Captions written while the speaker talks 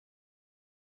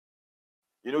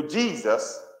You know,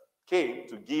 Jesus came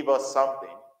to give us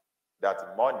something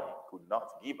that money could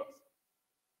not give us.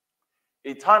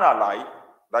 Eternal life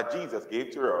that Jesus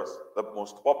gave to us, the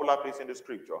most popular place in the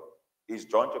scripture, is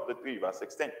John chapter 3, verse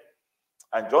 16.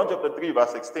 And John chapter 3,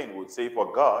 verse 16 would say,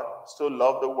 "For God so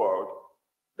loved the world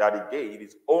that he gave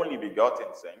his only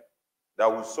begotten Son, that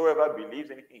whosoever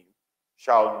believes in him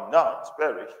shall not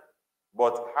perish,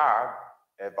 but have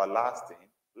everlasting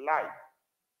life."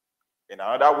 In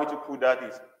another way to put that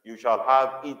is, you shall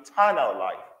have eternal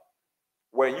life.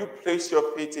 When you place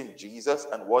your faith in Jesus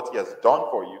and what he has done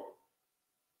for you,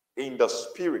 in the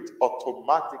spirit,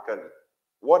 automatically,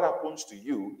 what happens to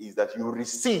you is that you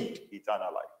receive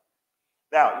eternal life.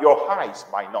 Now, your eyes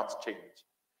might not change.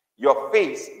 Your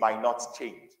face might not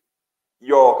change.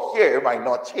 Your hair might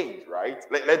not change, right?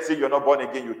 Let's say you're not born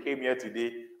again, you came here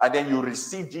today, and then you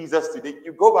receive Jesus today.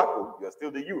 You go back home, you're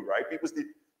still the you, right? People still,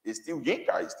 it's still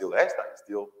Yinka, it's still Esther, it's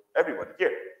still everybody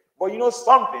here. But you know,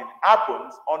 something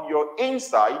happens on your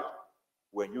inside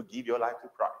when you give your life to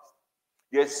Christ.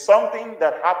 There's something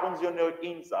that happens on your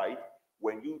inside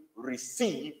when you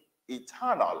receive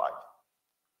eternal life.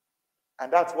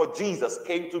 And that's what Jesus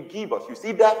came to give us. You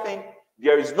see that thing?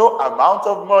 There is no amount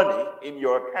of money in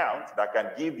your account that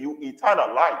can give you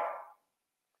eternal life.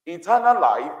 Eternal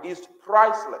life is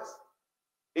priceless.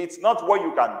 It's not what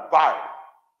you can buy,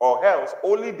 or else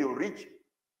only the rich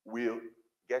will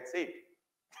get saved.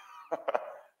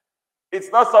 It's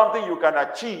not something you can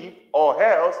achieve, or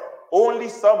else only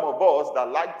some of us that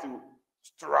like to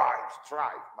strive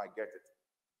might get it.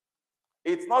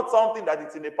 It's not something that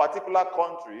it's in a particular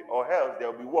country, or else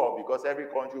there will be war, because every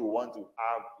country will want to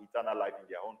have eternal life in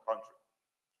their own country.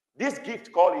 This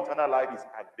gift called eternal life is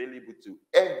available to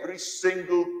every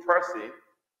single person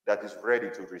that is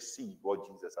ready to receive what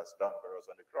Jesus has done for us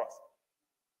on the cross.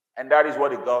 And that is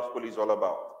what the gospel is all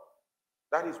about.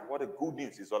 That is what the good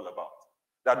news is all about.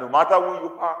 That no matter who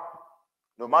you are,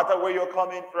 no matter where you're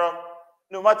coming from,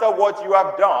 no matter what you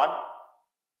have done,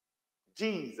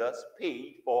 Jesus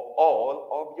paid for all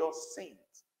of your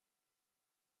sins.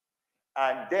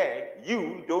 And then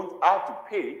you don't have to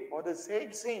pay for the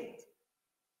same sins.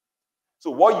 So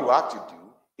what you have to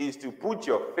do is to put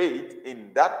your faith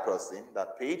in that person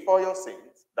that paid for your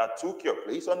sins, that took your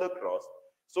place on the cross,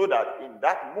 so that in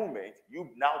that moment, you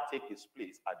now take his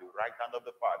place at the right hand of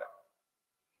the Father.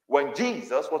 When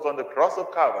Jesus was on the cross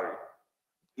of Calvary,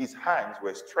 his hands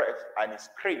were stretched and he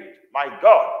screamed, my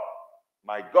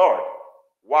God,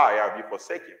 why have you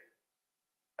forsaken?"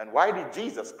 And why did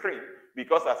Jesus scream?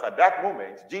 Because as at that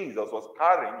moment, Jesus was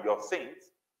carrying your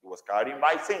sins. He was carrying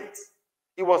my sins.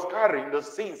 He was carrying the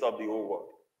sins of the whole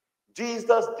world.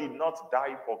 Jesus did not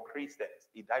die for Christians.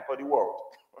 He died for the world.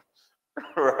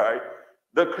 Right?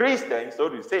 The Christians, so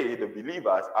to say, the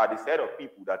believers, are the set of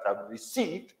people that have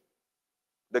received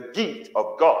the gift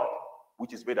of God,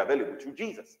 which is made available through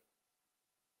Jesus.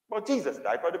 But Jesus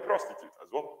died for the prostitute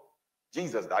as well.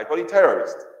 Jesus died for the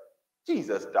terrorist.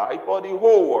 Jesus died for the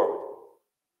whole world.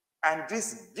 And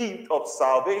this gift of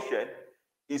salvation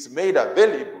is made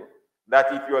available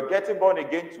that if you are getting born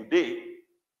again today,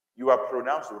 you are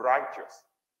pronounced righteous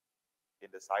in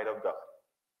the sight of God.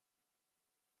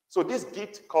 So this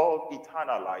gift called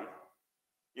eternal life,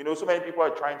 you know, so many people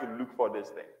are trying to look for this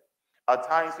thing. At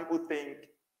times people think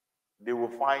they will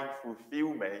find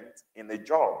fulfillment in a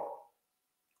job.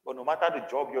 But no matter the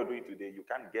job you're doing today, you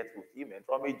can't get fulfillment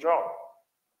from a job.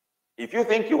 If you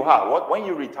think you have, when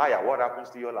you retire, what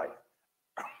happens to your life?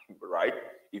 Right?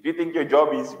 If you think your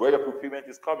job is where your fulfillment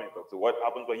is coming from, so what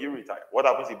happens when you retire? What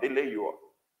happens if they lay you off?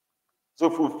 So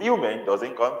fulfillment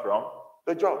doesn't come from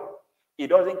the job. It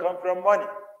doesn't come from money.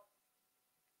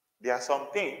 There are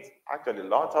some things, actually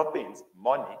lots of things,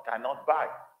 money cannot buy.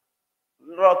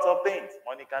 Lots of things.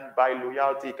 Money can buy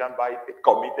loyalty, can buy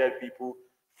committed people,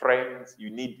 friends.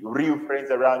 You need real friends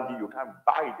around you. You can't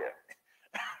buy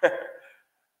them.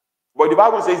 But the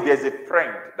Bible says there's a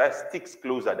friend that sticks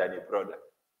closer than a brother.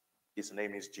 His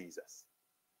name is Jesus.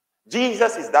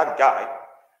 Jesus is that guy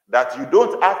that you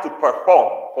don't have to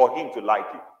perform for him to like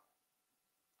you.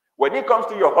 When it comes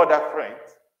to your other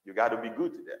friends, you got to be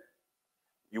good to them.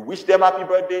 You wish them happy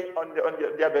birthday on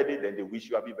their birthday, then they wish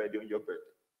you happy birthday on your birthday.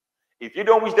 If you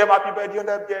don't wish them happy birthday on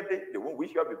their birthday, they won't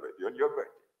wish you happy birthday on your birthday.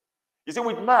 You see,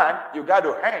 with man, you got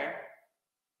to earn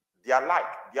their like,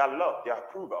 their love, their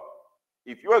approval.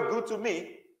 If you are good to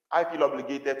me, I feel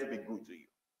obligated to be good to you.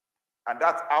 And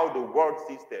that's how the world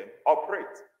system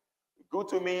operates. Good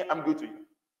to me, I'm good to you.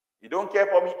 You don't care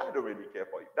for me, I don't really care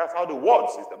for you. That's how the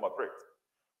world system operates.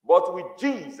 But with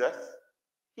Jesus,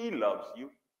 he loves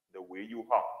you the way you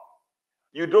are.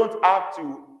 You don't have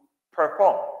to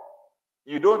perform.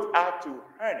 You don't have to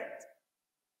earn it.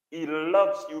 He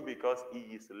loves you because he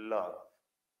is love.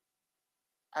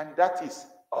 And that is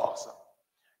awesome.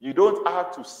 You don't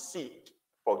have to seek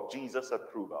for Jesus'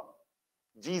 approval.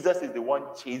 Jesus is the one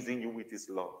chasing you with his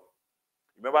love.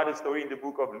 Remember the story in the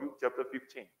book of Luke chapter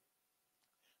 15?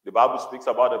 The Bible speaks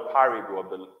about the parable of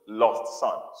the lost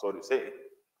son, so to say.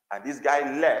 And this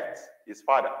guy left his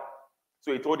father.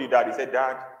 So he told his dad, he said,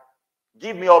 Dad,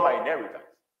 give me all my inheritance.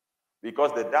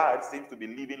 Because the dad seems to be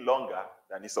living longer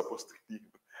than he's supposed to live.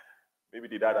 Maybe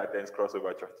the dad attends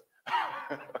crossover church.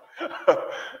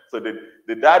 So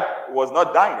the dad was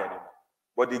not dying anymore.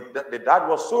 But the dad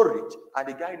was so rich, and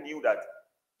the guy knew that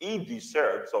he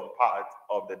deserved some part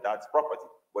of the dad's property.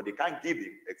 But they can't give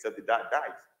him except the dad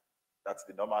dies. That's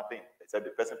the normal thing. Except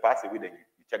the person passes away, then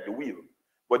you check the will.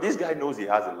 But this guy knows he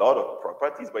has a lot of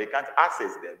properties, but he can't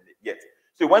access them yet.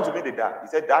 So he went to meet the dad. He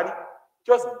said, Daddy,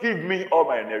 just give me all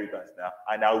my inheritance now,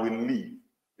 and I will leave.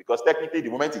 Because technically, the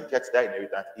moment he gets that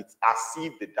inheritance, it's as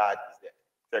if the dad is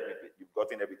there. Technically, you've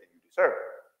gotten everything you deserve.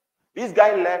 This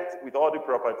guy left with all the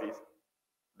properties.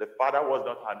 The father was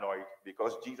not annoyed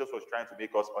because Jesus was trying to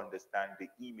make us understand the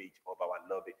image of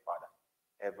our loving Father,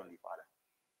 Heavenly Father.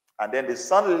 And then the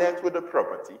son left with the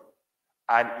property,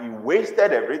 and he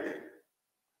wasted everything.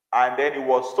 And then he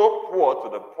was so poor to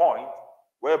the point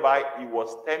whereby he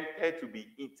was tempted to be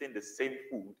eating the same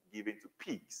food given to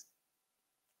pigs.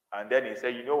 And then he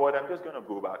said, you know what, I'm just going to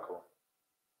go back home.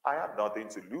 I have nothing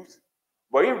to lose.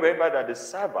 But he remembered that the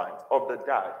servant of the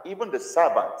dad, even the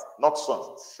servant, not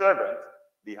sons, servant,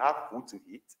 they have food to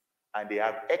eat and they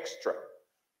have extra.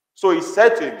 So he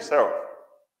said to himself,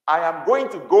 I am going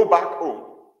to go back home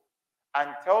and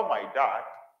tell my dad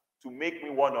to make me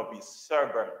one of his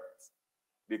servants.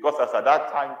 Because as at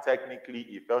that time, technically,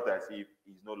 he felt as if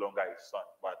he's no longer his son.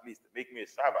 But at least make me a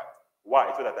servant.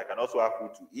 Why? So that I can also have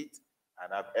food to eat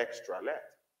and have extra left.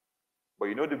 But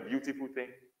you know the beautiful thing?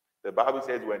 The Bible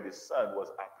says when the son was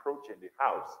approaching the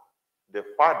house, the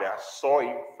father saw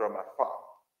him from afar.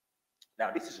 Now,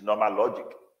 this is normal logic.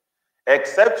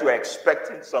 Except you're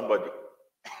expecting somebody,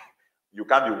 you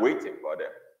can't be waiting for them.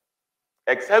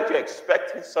 Except you're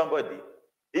expecting somebody,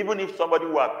 even if somebody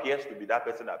who appears to be that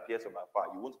person appears from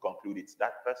afar, you won't conclude it's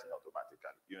that person automatically.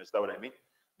 You understand what I mean?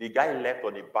 The guy left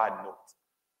on a bad note.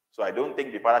 So I don't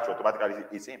think the father should automatically say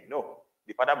it's him. No.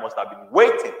 The father must have been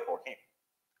waiting for him.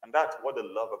 And that's what the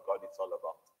love of God is all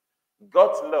about.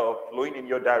 God's love flowing in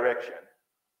your direction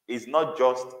is not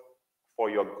just for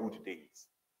your good days.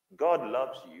 God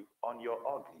loves you on your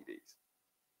ugly days.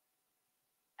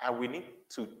 And we need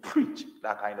to preach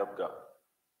that kind of God.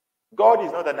 God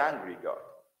is not an angry God.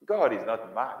 God is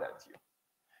not mad at you.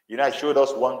 You know, I showed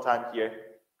us one time here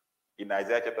in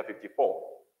Isaiah chapter 54.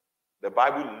 The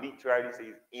Bible literally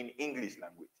says in English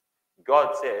language,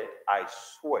 God said, I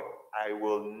swear I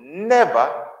will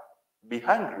never be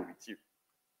angry with you.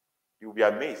 You'll be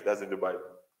amazed, that's in the Bible.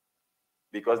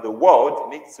 Because the world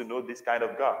needs to know this kind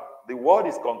of God. The world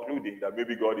is concluding that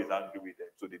maybe God is angry with them,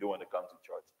 so they don't want to come to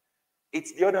church.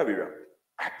 It's the other way around.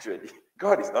 Actually,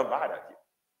 God is not mad at you.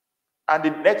 And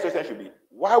the next question should be,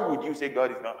 why would you say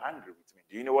God is not angry with me?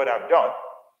 Do you know what I've done?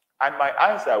 And my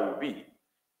answer will be,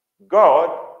 God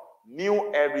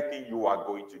knew everything you are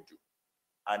going to do.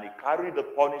 And he carried the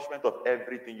punishment of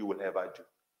everything you will ever do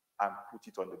and put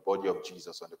it on the body of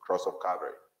Jesus on the cross of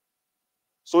Calvary.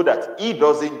 So that he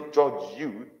doesn't judge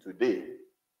you today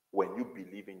when you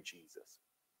believe in Jesus.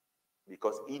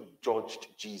 Because he judged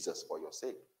Jesus for your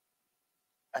sake.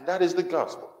 And that is the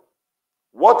gospel.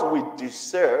 What we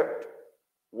deserved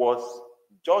was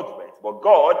judgment. But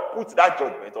God put that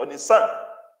judgment on his son.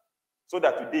 So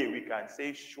that today we can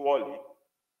say, surely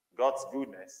God's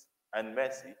goodness and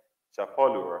mercy shall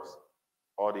follow us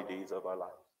all the days of our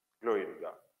lives. Glory to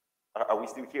God. Are we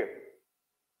still here?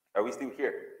 Are we still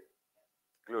here?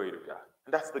 Glory to God.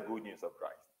 And that's the good news of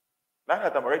Christ. Now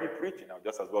that I'm already preaching, I'll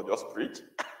just as well just preach.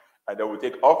 And then we'll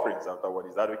take offerings afterward.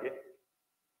 Is that okay?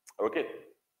 Okay.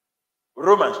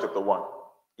 Romans chapter 1.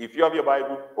 If you have your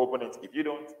Bible, open it. If you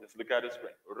don't, let's look at the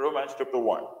screen. Romans chapter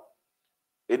 1.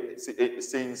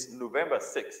 Since November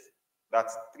 6th,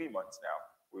 that's 3 months now,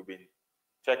 we've been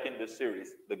checking the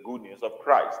series, The Good News of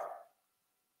Christ.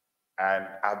 And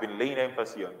I've been laying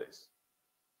emphasis on this.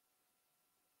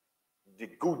 The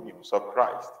good news of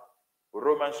Christ.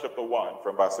 Romans chapter 1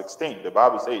 from verse 16, the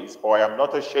Bible says, for I am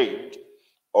not ashamed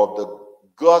of the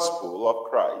gospel of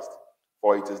Christ,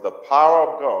 for it is the power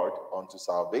of God unto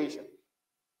salvation.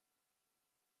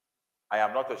 I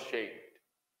am not ashamed.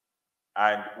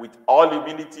 And with all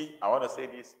humility, I want to say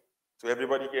this to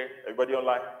everybody here, everybody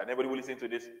online, and everybody who listen to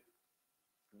this.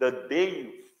 The day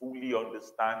you fully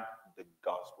understand the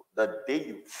gospel, the day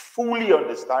you fully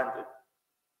understand it,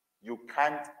 You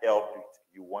can't help it.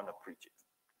 You want to preach it.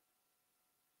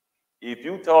 If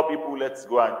you tell people, let's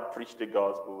go and preach the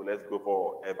gospel, let's go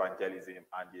for evangelism,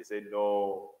 and they say,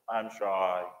 no, I'm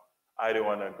shy, I don't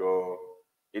want to go,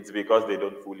 it's because they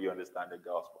don't fully understand the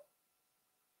gospel.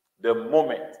 The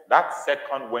moment, that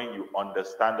second when you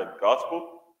understand the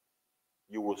gospel,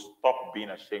 you will stop being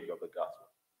ashamed of the gospel.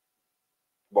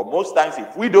 But most times,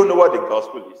 if we don't know what the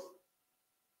gospel is,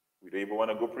 we don't even want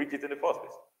to go preach it in the first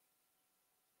place.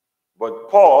 But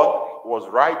Paul was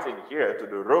writing here to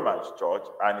the Romans church,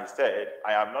 and he said,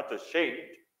 I am not ashamed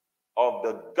of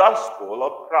the gospel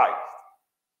of Christ.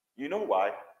 You know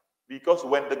why? Because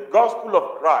when the gospel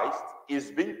of Christ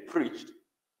is being preached,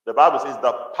 the Bible says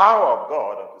the power of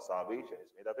God unto salvation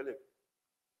is made available.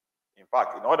 In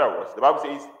fact, in other words, the Bible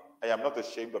says, I am not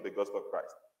ashamed of the gospel of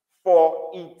Christ,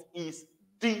 for it is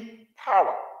the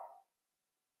power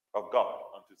of God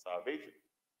unto salvation.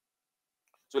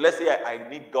 So let's say I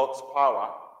need God's power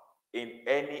in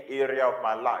any area of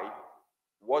my life.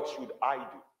 What should I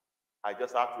do? I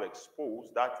just have to expose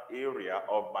that area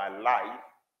of my life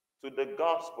to the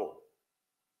gospel.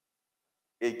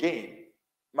 Again,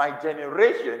 my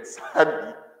generation,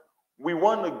 sadly, we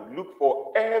want to look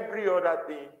for every other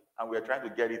thing, and we're trying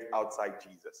to get it outside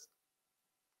Jesus.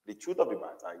 The truth of the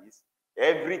matter is,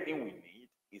 everything we need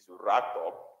is wrapped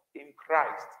up in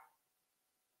Christ.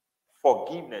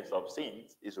 Forgiveness of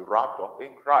sins is wrapped up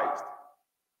in Christ.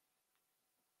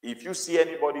 If you see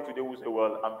anybody today who says,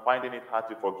 well, I'm finding it hard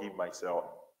to forgive myself,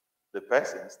 the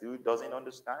person still doesn't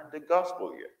understand the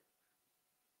gospel yet.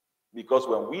 Because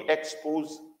when we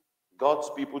expose God's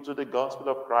people to the gospel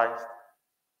of Christ,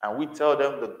 and we tell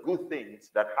them the good things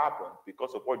that happen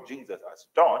because of what Jesus has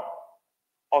done,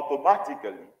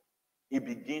 automatically it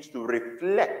begins to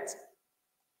reflect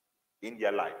in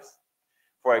their lives.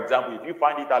 For example, if you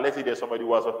find it out, let's say there's somebody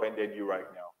who has offended you right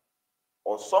now,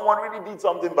 or someone really did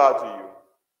something bad to you,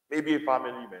 maybe a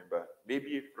family member,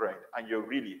 maybe a friend, and you're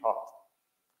really hurt.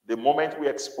 The moment we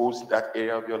expose that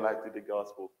area of your life to the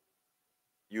gospel,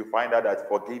 you find out that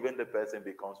forgiving the person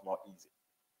becomes more easy.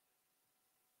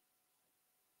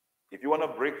 If you want to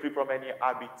break free from any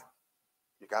habit,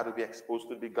 you got to be exposed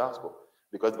to the gospel.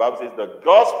 Because the Bible says the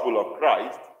gospel of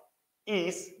Christ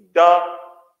is the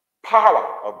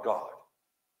power of God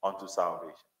unto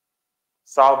salvation.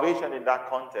 Salvation in that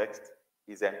context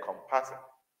is encompassing.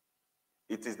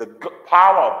 It is the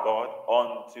power of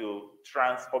God unto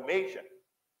transformation.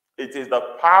 It is the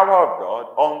power of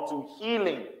God unto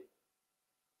healing.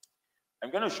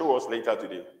 I'm going to show us later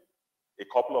today a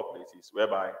couple of places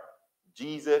whereby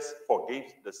Jesus forgave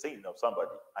the sin of somebody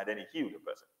and then he healed the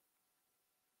person.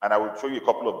 And I will show you a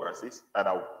couple of verses, and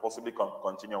I will possibly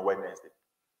continue on Wednesday.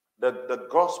 The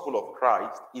gospel of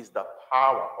Christ is the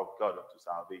power of God unto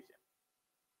salvation.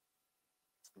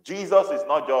 Jesus is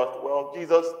not just, well,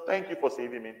 Jesus, thank you for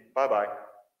saving me. Bye-bye.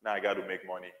 Now I got to make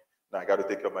money. Now I got to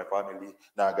take care of my family.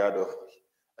 Now I got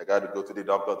to go to the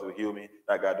doctor to heal me.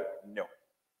 Now I got to, no.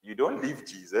 You don't leave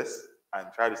Jesus and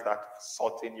try to start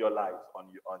sorting your life on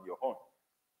your own.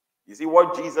 You see,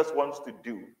 what Jesus wants to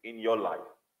do in your life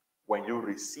when you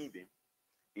receive him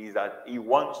is that he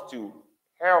wants to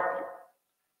help you.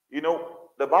 You know,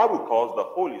 the Bible calls the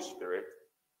Holy Spirit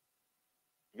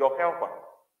your helper.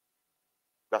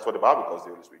 That's what the Bible calls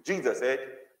the Holy Spirit. Jesus said,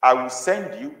 I will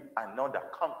send you another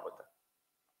comforter.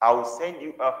 I will send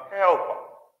you a helper.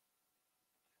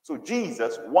 So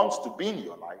Jesus wants to be in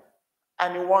your life,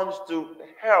 and he wants to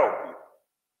help you.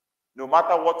 No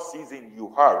matter what season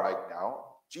you are right now,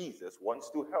 Jesus wants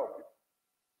to help you.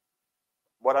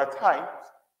 But at times,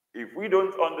 if we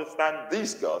don't understand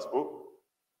this gospel,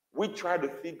 we try to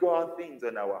figure out things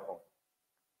on our own.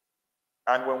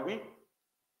 And when we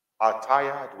are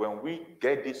tired, when we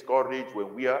get discouraged,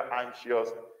 when we are anxious,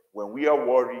 when we are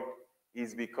worried,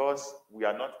 is because we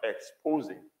are not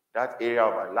exposing that area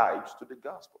of our lives to the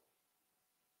gospel.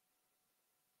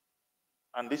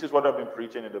 And this is what I've been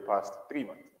preaching in the past 3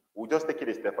 months. We'll just take it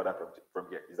a step further from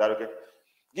here. Is that okay?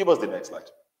 Give us the next slide.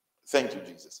 Thank you,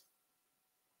 Jesus.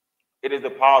 It is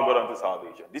the power of God unto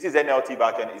salvation. This is NLT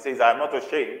back, and it says, I am not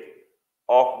ashamed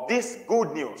of this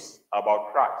good news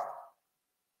about Christ.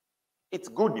 It's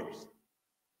good news.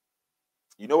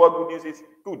 You know what good news is?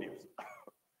 Good news.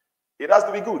 It has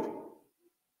to be good.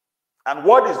 And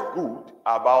what is good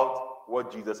about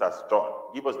what Jesus has done?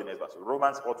 Give us the next verse.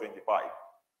 Romans 4:25.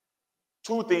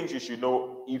 2 things you should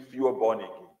know if you are born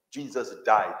again. Jesus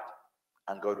died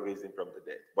and God raised him from the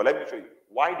dead. But let me show you.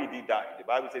 Why did he die? The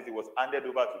Bible says he was handed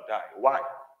over to die. Why?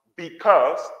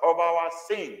 Because of our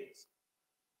sins.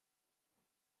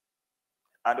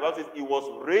 And the Bible says he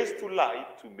was raised to life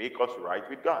to make us right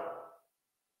with God.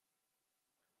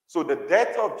 So the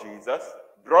death of Jesus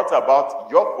brought about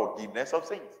your forgiveness of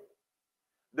sins.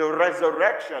 The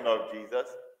resurrection of Jesus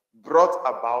brought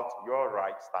about your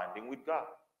right standing with God.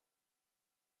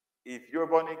 If you're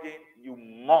born again, you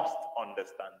must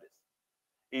understand this.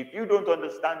 If you don't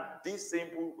understand this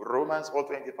simple Romans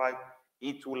 4:25,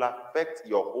 it will affect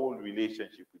your whole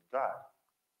relationship with God.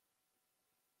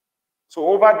 So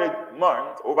over the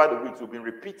month, over the weeks, we've been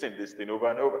repeating this thing over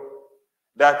and over.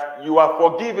 That you are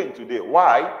forgiven today.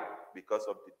 Why? Because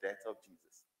of the death of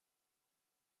Jesus.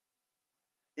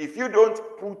 If you don't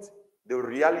put the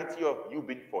reality of you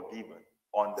being forgiven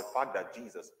on the fact that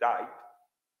Jesus died,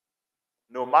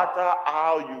 no matter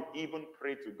how you even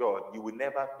pray to God, you will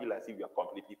never feel as if you are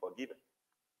completely forgiven.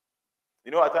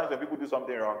 You know, at times when people do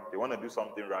something wrong, they want to do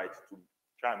something right to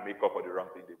try and make up for the wrong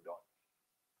thing they've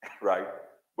done. Right?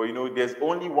 But you know, there's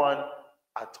only one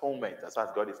atonement as far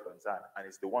as God is concerned, and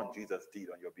it's the one Jesus did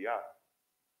on your behalf.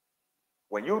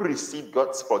 When you receive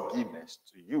God's forgiveness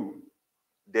to you,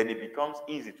 then it becomes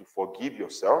easy to forgive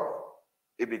yourself.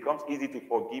 It becomes easy to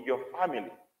forgive your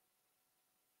family.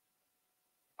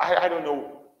 I don't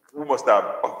know who must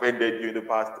have offended you in the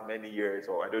past many years,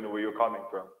 or I don't know where you're coming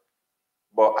from.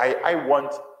 But I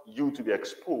want you to be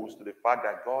exposed to the fact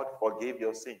that God forgave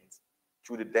your sins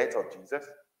through the death of Jesus.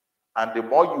 And the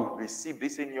more you receive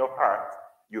this in your heart,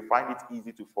 you find it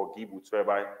easy to forgive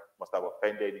whoever must have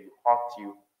offended you, hurt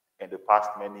you in the past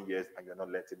many years, and you're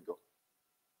not letting go.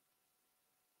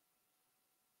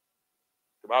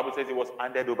 The Bible says he was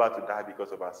handed over to die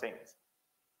because of our sins.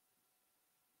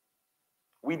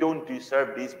 We don't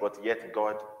deserve this, but yet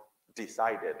God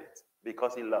decided it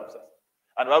because he loves us.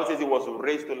 And the Bible says he was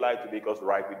raised to life to make us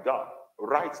right with God.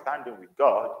 Right standing with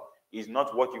God is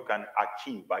not what you can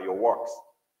achieve by your works.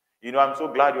 You know, I'm so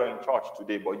glad you're in church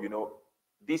today, but you know,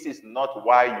 this is not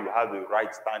why you have a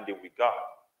right standing with God.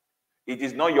 It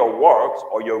is not your works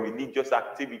or your religious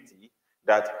activity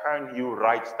that earn you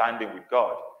right standing with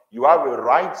God. You have a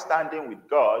right standing with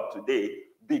God today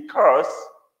because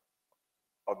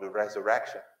of the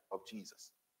resurrection of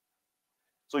Jesus.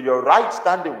 So your right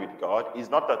standing with God is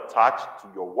not attached to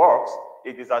your works.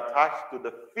 It is attached to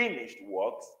the finished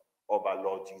works of our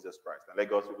Lord Jesus Christ. And let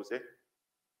God's people say,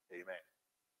 amen.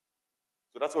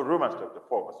 So that's what Romans chapter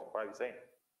 4 verse 5 is saying.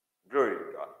 Glory to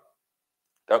God.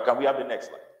 Now can we have the next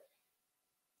slide?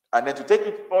 And then to take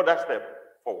it further step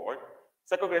forward,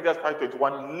 2 Corinthians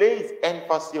 5:21 lays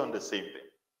emphasis on the same thing.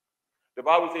 The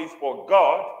Bible says, for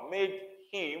God made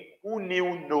him who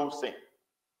knew no sin.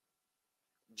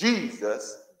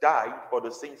 Jesus died for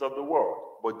the sins of the world,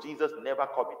 but Jesus never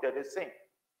committed a sin.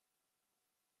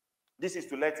 This is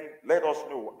to let us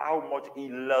know how much he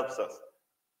loves us.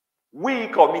 We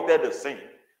committed a sin.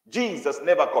 Jesus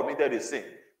never committed a sin.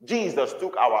 Jesus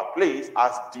took our place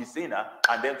as the sinner,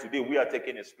 and then today we are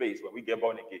taking his place. When we get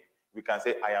born again, we can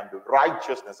say, I am the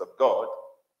righteousness of God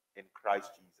in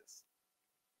Christ Jesus.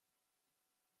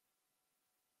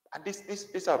 And this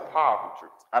is a powerful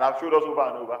truth. And I've showed us over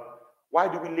and over. Why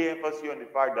do we lay emphasis on the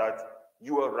fact that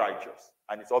you are righteous?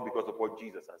 And it's all because of what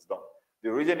Jesus has done.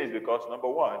 The reason is because, number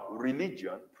one,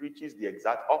 religion preaches the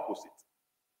exact opposite.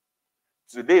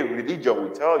 Today, religion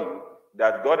will tell you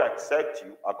that God accepts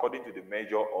you according to the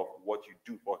measure of what you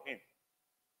do for him.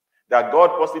 That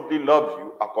God possibly loves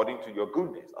you according to your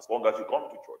goodness, as long as you come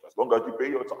to church, as long as you pay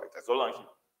your tithes, as long as you.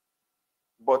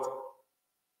 But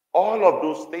all of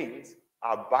those things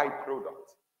are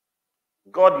byproducts.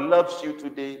 God loves you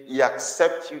today. He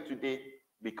accepts you today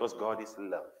because God is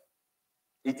love.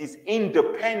 It is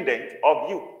independent of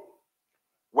you.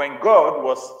 When God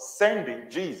was sending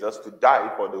Jesus to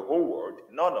die for the whole world,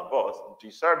 none of us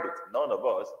deserved it. None of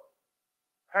us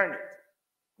earned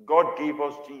it. God gave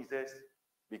us Jesus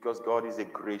because God is a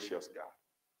gracious God.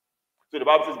 So the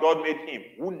Bible says God made him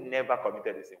who never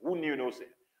committed a sin, who knew no sin,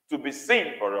 to be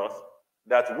sin for us,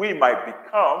 that we might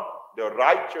become the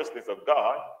righteousness of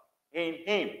God in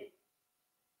him.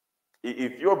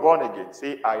 If you're born again,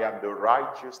 say, I am the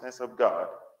righteousness of God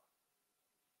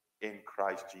in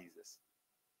Christ Jesus.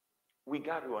 We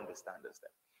got to understand this thing.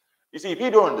 You see, if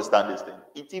you don't understand this thing,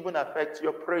 it even affects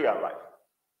your prayer life.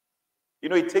 You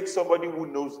know, it takes somebody who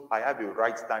knows I have a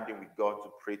right standing with God to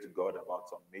pray to God about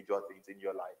some major things in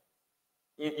your life.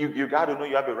 You got to know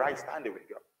you have a right standing with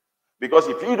God. Because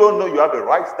if you don't know you have a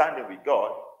right standing with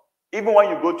God, even when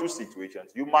you go through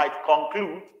situations, you might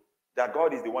conclude that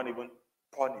God is the one even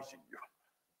punishing you.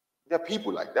 There are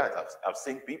people like that. I've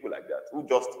seen people like that who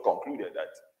just concluded that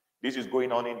this is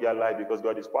going on in their life because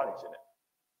God is punishing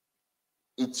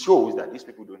them. It shows that these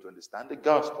people don't understand the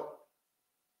gospel.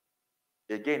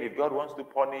 Again, if God wants to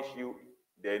punish you,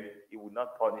 then he will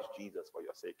not punish Jesus for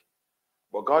your sake.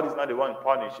 But God is not the one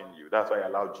punishing you. That's why I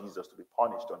allow Jesus to be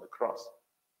punished on the cross.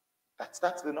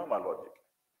 That's the normal logic.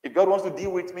 If God wants to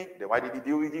deal with me, then why did he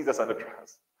deal with Jesus on the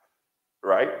cross?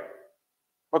 Right?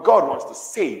 But God wants to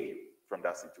save you from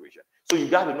that situation. So you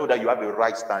got to know that you have the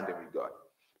right standing with God.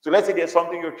 So let's say there's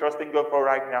something you're trusting God for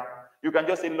right now. You can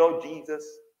just say, Lord Jesus,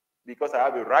 because I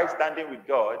have the right standing with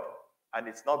God, and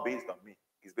it's not based on me.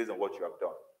 It's based on what you have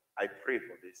done. I pray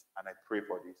for this, and I pray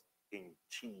for this in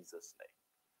Jesus'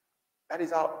 name.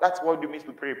 That's what it means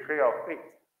to pray a prayer of faith.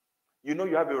 You know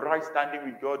you have the right standing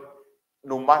with God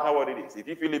no matter what it is. If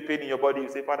you feel a pain in your body, you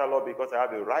say, Father, Lord, because I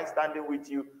have the right standing with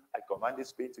you, I command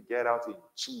this pain to get out in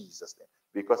Jesus' name.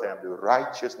 Because I am the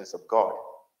righteousness of God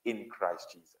in Christ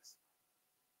Jesus.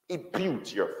 It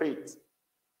builds your faith.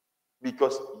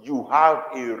 Because you have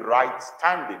a right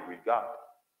standing with God.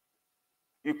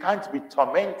 You can't be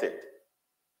tormented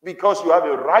because you have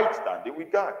a right standing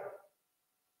with God.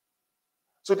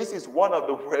 So this is one of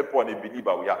the weapons a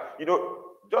believer we have. You know,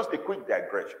 just a quick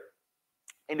digression.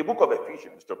 In the book of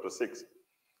Ephesians, chapter 6,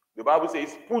 the Bible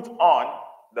says, put on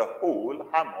the whole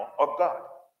armor of God.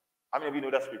 How many of you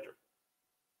know that scripture?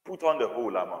 Put on the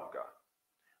whole armor of God.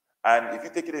 And if you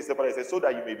take it a step further, it says, so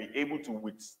that you may be able to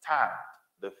withstand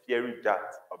the fiery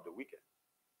darts of the wicked.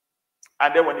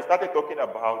 And then when he started talking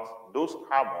about those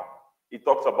armor, he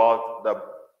talks about the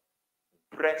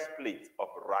breastplate of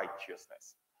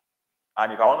righteousness.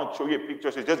 And if I want to show you a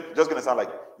picture, so it's just going to sound like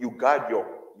you guard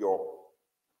your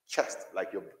chest,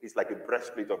 it's like a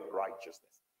breastplate of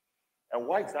righteousness. And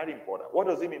why is that important? What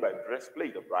does it mean by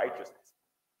breastplate of righteousness?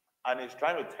 And it's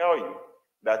trying to tell you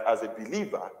that as a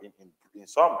believer, in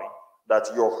summary, that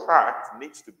your heart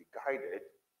needs to be guided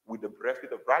with the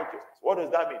breastplate of righteousness. What does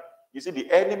that mean? You see,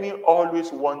 the enemy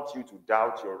always wants you to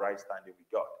doubt your right standing with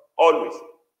God. Always.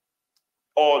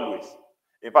 Always.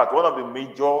 In fact, one of the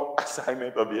major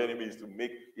assignments of the enemy is to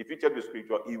make, if you check the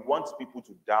scripture, he wants people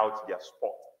to doubt their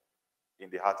spot in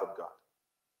the heart of God.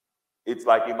 It's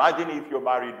like, imagine if you're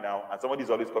married now and somebody's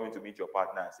always coming to meet your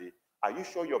partner and say, are you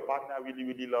sure your partner really,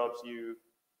 really loves you?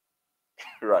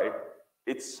 Right?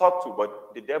 It's subtle,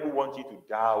 but the devil wants you to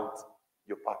doubt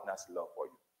your partner's love for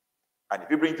you. And if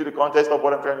you bring it to the context of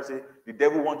what I'm trying to say, the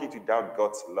devil wants you to doubt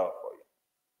God's love for you.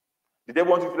 The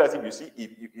devil wants you to feel as if, you see,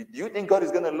 if you think God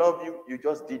is going to love you, you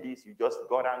just did this, you just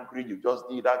got angry, you just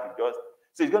did that,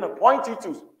 So he's going to point you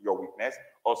to your weakness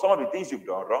or some of the things you've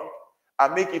done wrong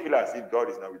and make you feel as if God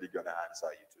is not really going to answer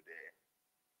you today.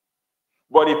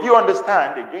 But if you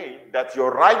understand, again, that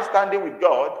your right standing with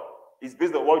God is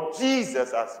based on what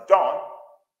Jesus has done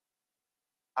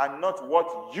and not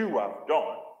what you have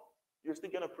done, you're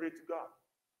still going to pray to God.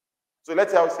 So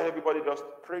let's say I would say, everybody just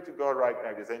pray to God right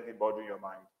now if there's anything bothering your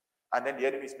mind. And then the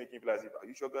enemy is making you feel as if, are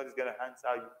you sure God is going to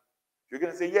answer you? You're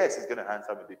going to say, yes, he's going to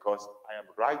answer me because I am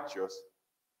righteous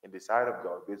in the sight of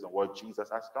God based on what Jesus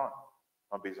has done,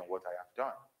 not based on what I have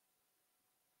done.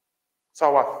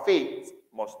 So our faith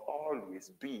must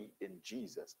always be in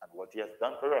Jesus and what he has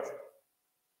done for us.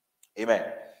 Amen.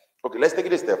 Okay, let's take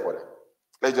it a step further.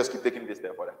 Let's just keep taking this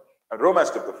step further. And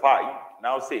Romans chapter 5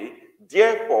 now say,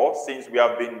 therefore, since we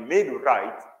have been made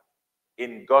right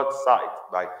in God's sight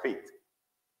by faith.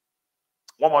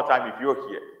 One more time, if you're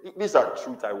here, these are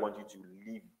truths I want you to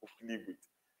live with.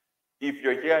 If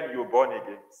you're here and you're born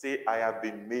again, say, I have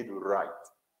been made right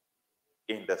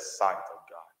in the sight of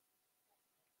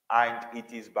God. And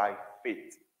it is by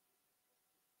faith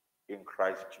in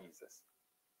Christ Jesus.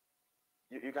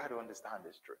 You got to understand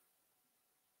this truth.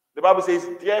 The Bible says,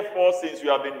 therefore, since we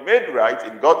have been made right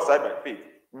in God's sight by faith,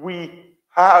 we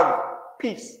have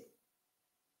peace.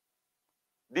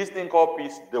 This thing called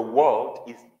peace, the world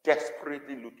is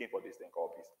desperately looking for this thing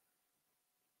called peace.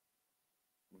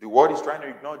 The world is trying to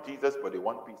ignore Jesus, but they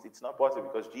want peace. It's not possible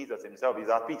because Jesus himself is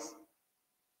our peace.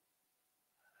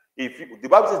 The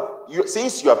Bible says,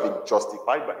 since you have been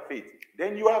justified by faith,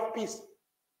 then you have peace.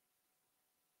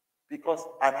 Because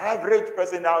an average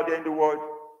person out there in the world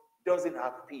doesn't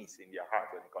have peace in their heart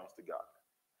when it comes to God.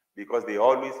 Because they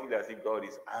always feel as if God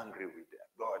is angry with them.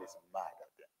 God is mad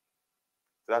at them.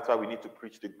 So that's why we need to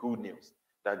preach the good news,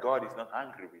 that God is not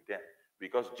angry with them.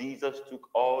 Because Jesus took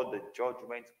all the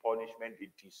judgment, punishment they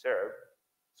deserve,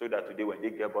 so that today when they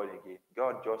get born again,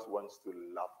 God just wants to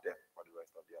love them for the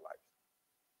rest of their lives.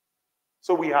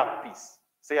 So we have peace.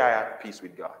 Say, I have peace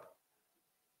with God.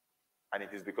 And it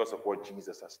is because of what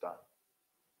Jesus has done.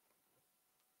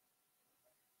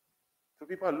 So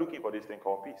people are looking for this thing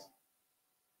called peace.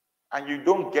 And you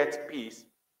don't get peace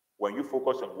when you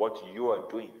focus on what you are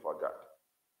doing for God.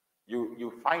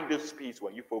 You find this peace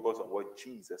when you focus on what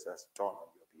Jesus has done on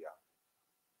your behalf.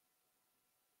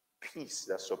 Peace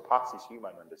that surpasses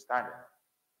human understanding.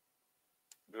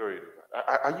 Glory to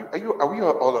God. Are we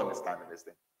all understanding this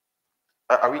thing?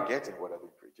 Are we getting what I've been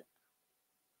preaching?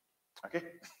 Okay.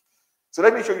 So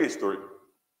let me show you a story.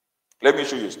 Let me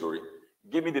show you a story.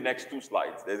 Give me the next two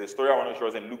slides. There's a story I want to show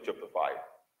us in Luke chapter 5.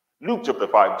 Luke chapter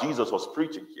 5, Jesus was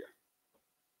preaching here.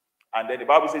 And then the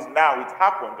Bible says, now it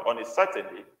happened on a certain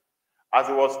day, as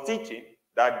he was teaching,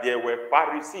 that there were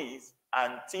Pharisees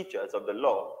and teachers of the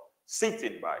law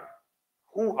sitting by,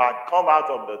 who had come out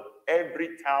of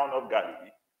every town of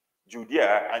Galilee,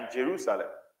 Judea, and Jerusalem.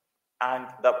 And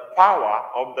the power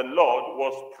of the Lord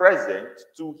was present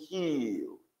to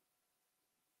heal.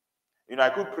 You know, I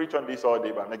could preach on this all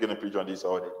day, but I'm not going to preach on this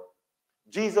all day.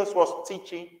 Jesus was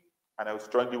teaching, and I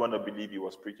strongly want to believe he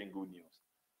was preaching good news.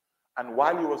 And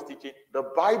while he was teaching, the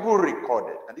Bible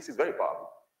recorded, and this is very powerful,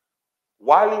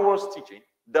 while he was teaching,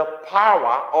 the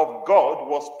power of God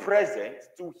was present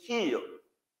to heal.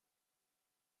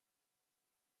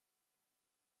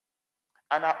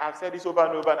 And I've said this over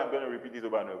and over, and I'm going to repeat this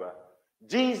over and over.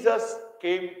 Jesus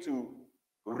came to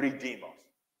redeem us.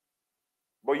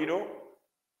 But you know,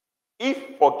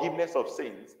 if forgiveness of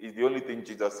sins is the only thing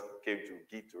Jesus came to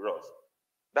give to us,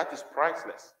 that is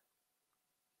priceless.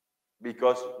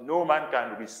 Because no man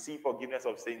can receive forgiveness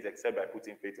of sins except by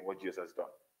putting faith in what Jesus has done.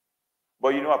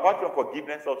 But you know, apart from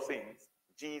forgiveness of sins,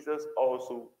 Jesus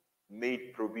also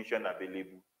made provision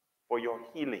available for your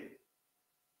healing.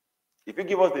 If you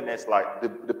give us the next slide,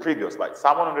 the previous slide,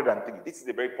 Psalm 103, this is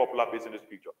a very popular place in the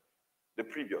scripture. The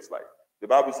previous slide. The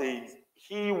Bible says,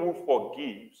 he who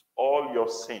forgives all your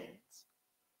sins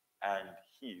and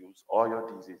heals all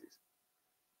your diseases.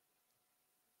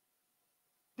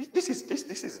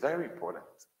 This is very important.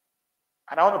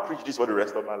 And I want to preach this for the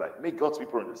rest of my life. Make God's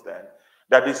people understand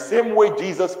that the same way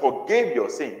Jesus forgave your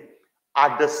sin,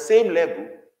 at the same level,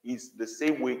 is the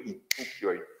same way he took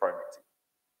your infirmity.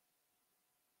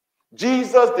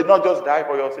 Jesus did not just die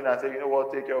for your sin and say, you know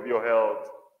what, take care of your health.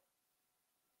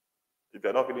 If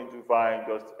you're not feeling too fine,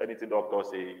 just anything doctor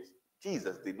says.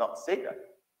 Jesus did not say that.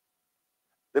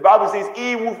 The Bible says,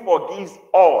 he who forgives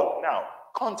all. Now,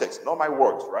 context, not my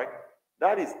words, right?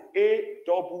 That is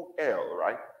A-double-L,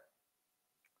 right?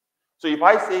 So if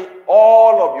I say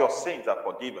all of your sins are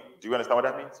forgiven, do you understand what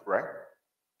that means, right?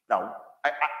 Now,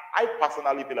 I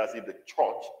personally feel as if the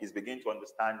church is beginning to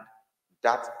understand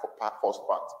that first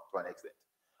part to an extent.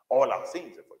 All our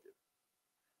sins are forgiven.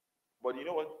 But you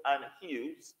know what? And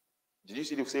heals, did you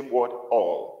see the same word,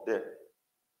 all, there?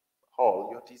 All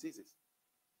your diseases.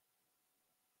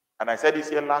 And I said this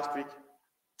here last week.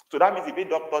 So that means if a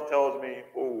doctor tells me,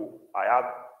 oh, I have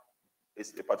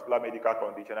a particular medical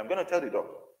condition, I'm going to tell the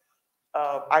doctor,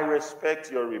 I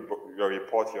respect your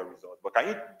report, your result, but can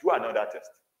you do another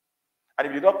test? And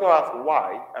if the doctor asks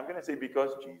why, I'm going to say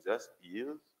because Jesus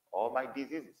heals all my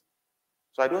diseases.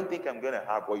 So I don't think I'm going to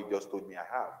have what you just told me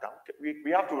I have.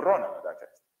 We have to run another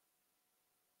test.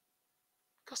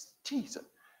 Because Jesus.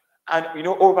 And you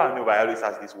know, over and over, I always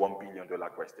ask this $1 billion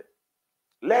question.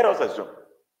 Let us assume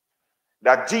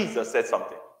that Jesus said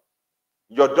something.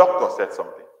 Your doctor said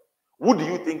something. Who do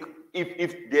you think,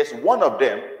 if there's one of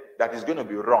them that is going to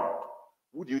be wrong,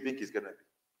 who do you think is going to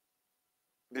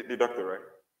be? The doctor, right?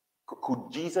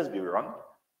 Could Jesus be wrong?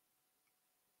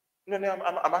 No,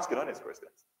 I'm asking honest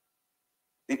questions.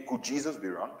 Could Jesus be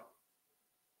wrong?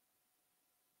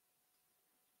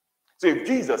 So if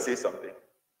Jesus says something,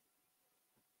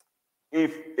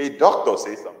 if a doctor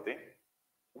says something,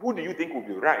 who do you think will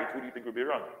be right? Who do you think will be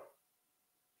wrong?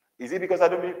 Is it because I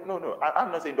don't believe? No.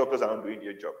 I'm not saying doctors are not doing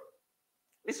their job.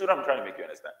 This is what I'm trying to make you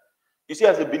understand. You see,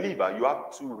 as a believer, you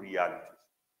have two realities.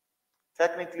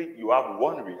 Technically, you have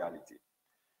one reality.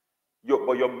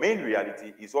 But your main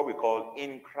reality is what we call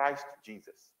in Christ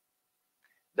Jesus.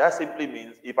 That simply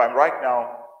means if I'm right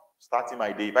now starting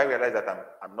my day, if I realize that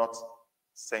I'm not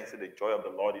sensing the joy of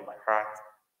the Lord in my heart,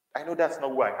 I know that's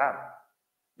not who I am.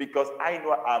 Because I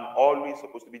know I'm always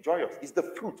supposed to be joyous. It's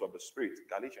the fruit of the Spirit,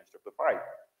 Galatians chapter 5.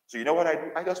 So you know what I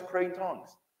do? I just pray in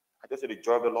tongues. I just say, the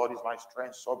joy of the Lord is my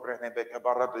strength.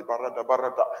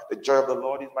 The joy of the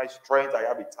Lord is my strength. I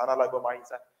have eternal life on my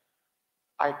inside.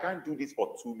 I can't do this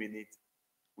for 2 minutes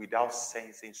without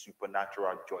sensing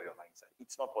supernatural joy on my inside.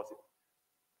 It's not possible.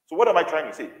 So what am I trying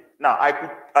to say? Now, I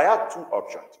have two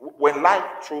options. When life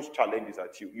throws challenges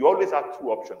at you, you always have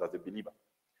two options as a believer.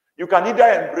 You can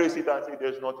either embrace it and say,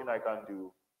 there's nothing I can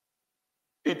do.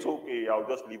 It's okay, I'll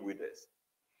just live with this.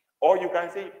 Or you can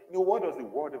say, no, what does the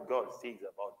Word of God say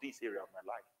about this area of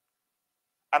my life?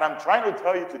 And I'm trying to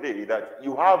tell you today that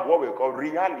you have what we call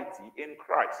reality in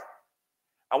Christ.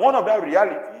 And one of that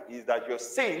reality is that your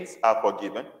sins are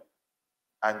forgiven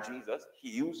and Jesus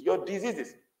heals your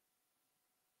diseases.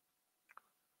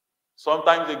 Some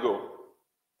time ago,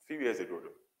 few years ago,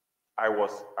 I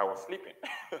was sleeping.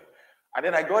 And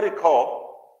then I got a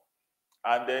call,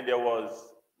 and then there was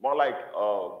more like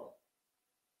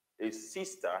a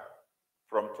sister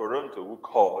from Toronto who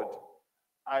called,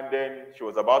 and then she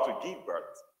was about to give birth,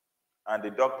 and the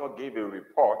doctor gave a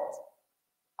report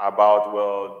about,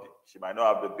 well, she might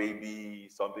not have the baby,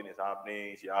 something is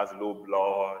happening, she has low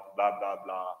blood, blah, blah,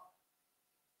 blah.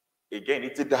 Again,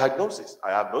 it's a diagnosis.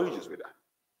 I have no issues with that.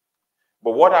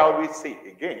 But what I always say,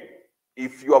 again,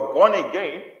 if you are born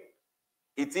again,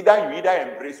 it's either you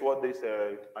embrace what they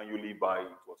said and you live by it,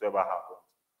 whatever happens,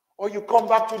 or you come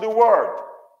back to the word.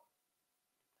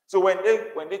 So when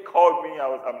they called me,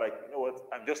 I'm like, you know what?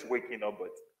 I'm just waking up,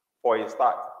 but for a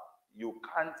start, you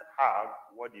can't have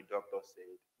what the doctor said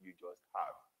you just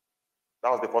have.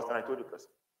 That was the first thing I told the person.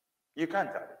 You can't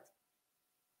have it.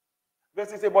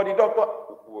 Person said, but the doctor,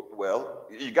 well,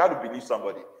 you got to believe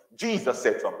somebody. Jesus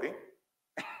said something.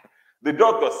 The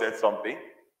doctor said something.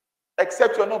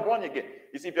 Except you're not born again.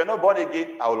 You see, if you're not born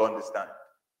again, I will understand.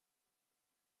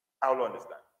 I will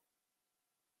understand.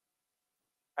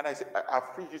 And I say,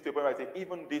 I've preached this to people. I say,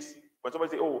 even this, when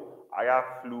somebody say, oh, I have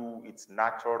flu, it's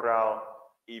natural.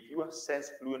 If you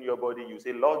sense flu in your body, you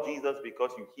say, Lord Jesus,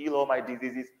 because you heal all my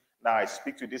diseases, now I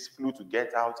speak to this flu to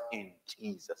get out in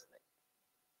Jesus' name.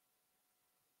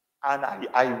 And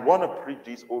I want to preach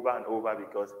this over and over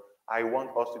because I want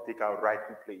us to take our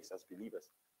rightful place as believers.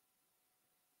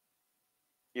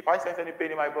 If I sense any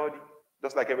pain in my body,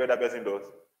 just like every other person does,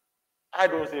 I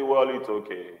don't say, well, it's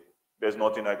okay. There's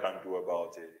nothing I can do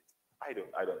about it. I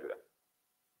don't do that.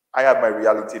 I have my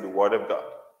reality, the word of God.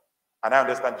 And I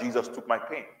understand Jesus took my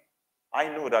pain. I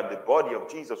know that the body of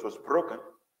Jesus was broken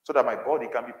so that my body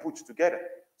can be put together.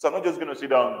 So I'm not just going to sit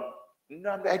down.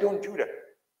 No, I don't do that.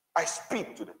 I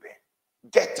speak to the pain.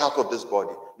 Get out of this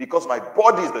body because my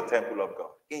body is the temple of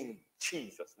God. In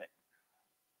Jesus' name.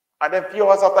 And then a few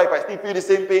hours after, if I still feel the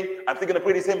same pain, I'm still going to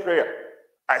pray the same prayer.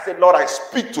 I said, Lord, I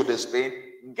speak to this pain.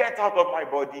 Get out of my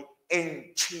body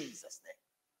in Jesus' name.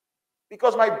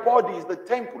 Because my body is the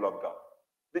temple of God.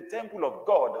 The temple of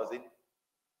God doesn't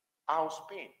house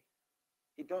pain.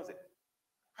 It doesn't.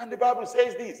 And the Bible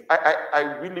says this.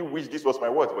 I really wish this was my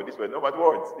words, but this were not my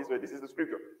words. This is the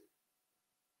scripture.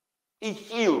 He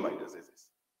healed my diseases.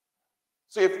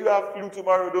 So if you have flu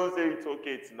tomorrow, don't say it's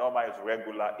okay, it's normal, it's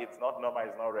regular. It's not normal,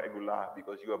 it's not regular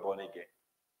because you are born again.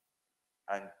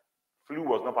 And flu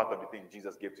was not part of the thing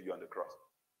Jesus gave to you on the cross.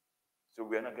 So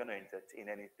we're not going to entertain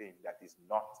anything that is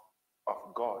not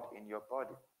of God in your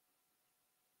body.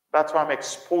 That's why I'm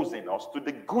exposing us to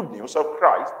the good news of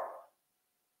Christ,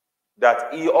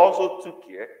 that he also took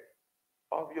care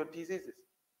of your diseases.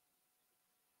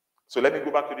 So let me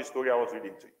go back to the story I was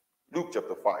reading to you. Luke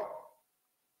chapter 5.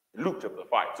 Luke chapter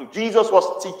 5. So Jesus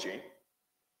was teaching,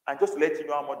 and just to let you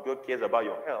know how much God cares about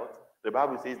your health, the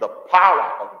Bible says the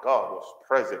power of God was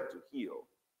present to heal.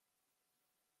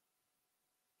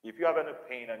 If you have any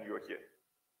pain and you're here,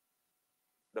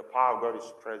 the power of God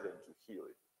is present to heal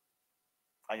it.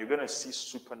 And you're going to see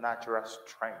supernatural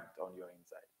strength on your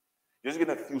inside. You're just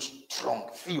going to feel strong,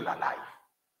 feel alive.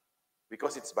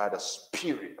 Because it's by the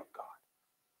Spirit of God.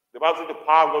 The Bible says the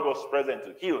power of God was present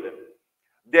to heal them.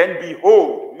 Then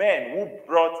behold, men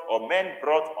brought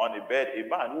on a bed a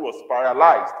man who was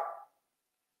paralyzed,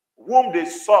 whom they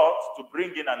sought to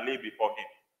bring in and lay before him.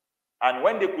 And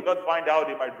when they could not find out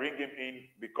they might bring him in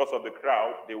because of the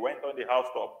crowd, they went on the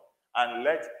housetop and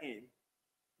let him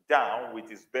down with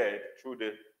his bed through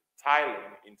the tiling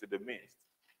into the midst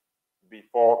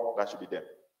before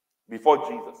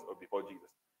Jesus.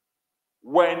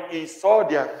 When he saw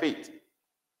their faith,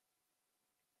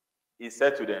 he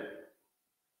said to them,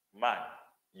 man,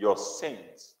 your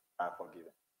sins are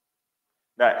forgiven.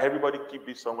 Now, everybody keep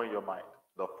this somewhere in your mind.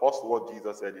 The first word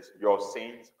Jesus said is, your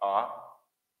sins are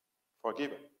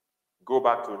forgiven. Go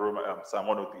back to Psalm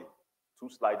 103, 2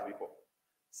 slides before.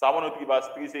 Psalm 103 verse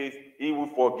 3 says, he who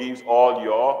forgives all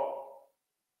your...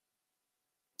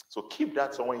 So keep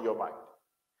that somewhere in your mind.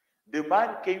 The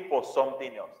man came for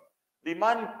something else. The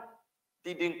man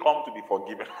didn't come to be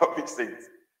forgiven of his sins.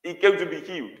 He came to be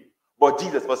healed. But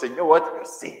Jesus was saying, you know what? Your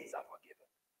sins are forgiven.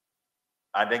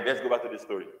 And then let's go back to the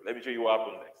story. Let me show you what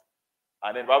happened next.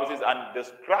 And then the Bible says, and the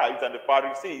scribes and the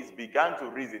Pharisees began to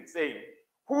reason, saying,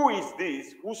 who is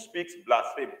this who speaks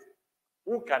blasphemy?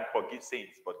 Who can forgive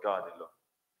sins but God alone?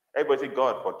 Everybody say,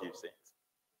 God forgives sins.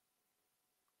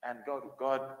 And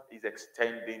God is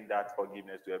extending that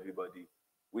forgiveness to everybody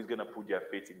who is going to put their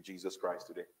faith in Jesus Christ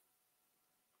today.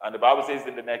 And the Bible says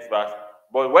in the next verse,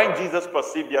 but when Jesus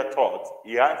perceived their thoughts,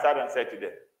 he answered and said to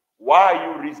them, why are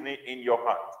you reasoning in your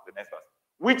heart? The next verse.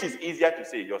 Which is easier to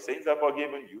say, your sins are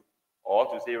forgiven you, or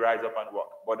to say rise up and walk,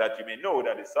 but that you may know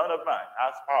that the Son of Man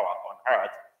has power on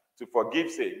earth to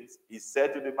forgive sins, he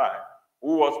said to the man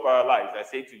who was paralyzed, I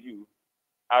say to you,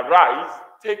 arise,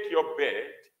 take your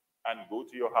bed, and go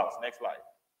to your house. Next slide.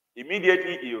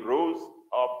 Immediately he rose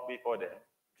up before them,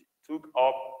 took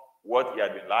up what he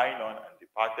had been lying on, and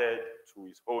departed to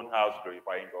his own house,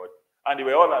 glorifying God. And they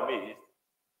were all amazed,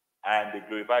 and they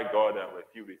glorified God and were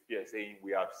filled with fear, saying,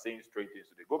 we have seen strange things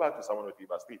today. Go back to Psalm 103,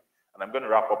 verse 3. And I'm going to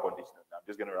wrap up on this now. I'm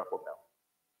just going to wrap up now.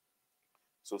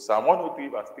 So Psalm 103,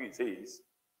 verse 3 says,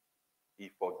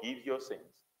 he forgives your sins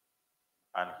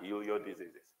and heal your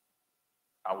diseases.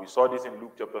 And we saw this in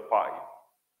Luke chapter 5.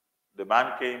 The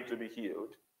man came to be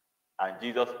healed, and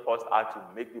Jesus first had to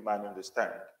make the man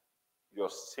understand, your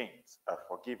sins are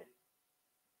forgiven.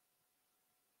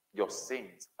 Your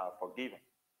sins are forgiven.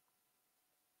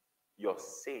 Your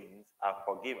sins are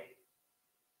forgiven.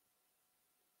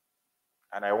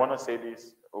 And I want to say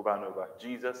this over and over.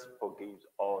 Jesus forgives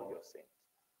all your sins.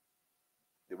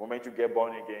 The moment you get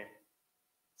born again,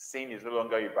 sin is no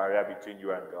longer a barrier between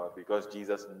you and God, because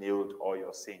Jesus nailed all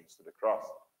your sins to the cross.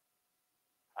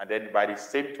 And then by the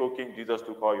same token, Jesus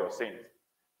took all your sins.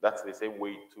 That's the same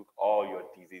way he took all your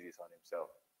diseases on himself.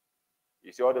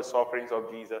 You see all the sufferings of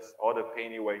Jesus, all the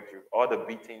pain he went through, all the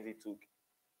beatings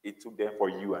he took them for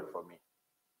you and for me,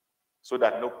 so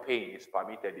that no pain is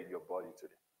permitted in your body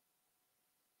today.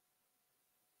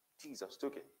 Jesus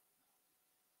took it.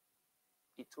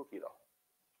 He took it all.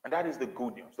 And that is the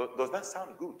good news. Does that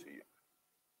sound good to you?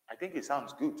 I think it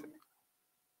sounds good to me.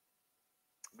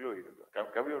 Glory to God.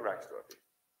 Can we all rise to our feet?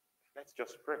 Let's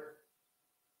just pray.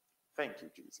 Thank you,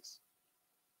 Jesus.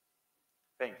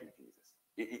 Thank you, Jesus.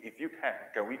 If you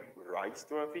can we rise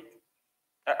to our feet?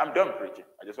 I'm done preaching.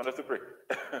 I just want us to pray.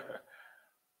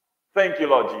 Thank you,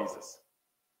 Lord Jesus.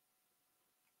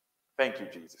 Thank you,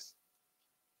 Jesus.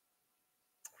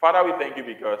 Father, we thank you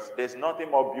because there's nothing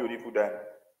more beautiful than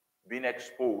being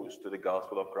exposed to the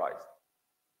gospel of Christ.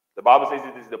 The Bible says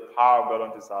it is the power of God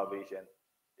unto salvation,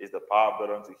 is the power of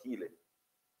God unto healing.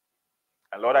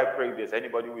 And Lord, I pray if there's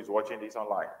anybody who is watching this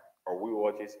online, or who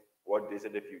will watch this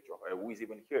in the future, or who is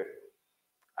even here,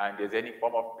 and there's any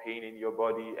form of pain in your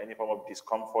body, any form of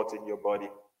discomfort in your body,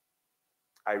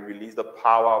 I release the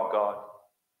power of God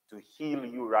to heal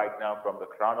you right now from the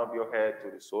crown of your head to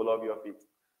the sole of your feet.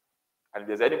 And if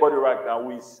there's anybody right now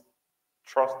who is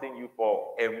trusting you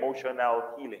for emotional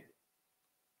healing,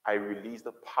 I release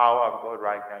the power of God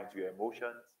right now into your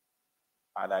emotions.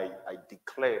 And I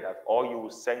declare that all you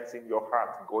will sense in your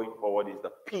heart going forward is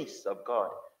the peace of God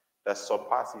that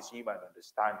surpasses human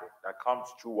understanding, that comes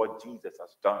through what Jesus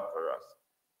has done for us.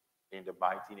 In the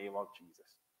mighty name of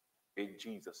Jesus. In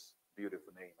Jesus'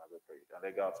 beautiful name, I will pray. And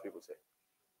let God's people say,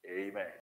 amen.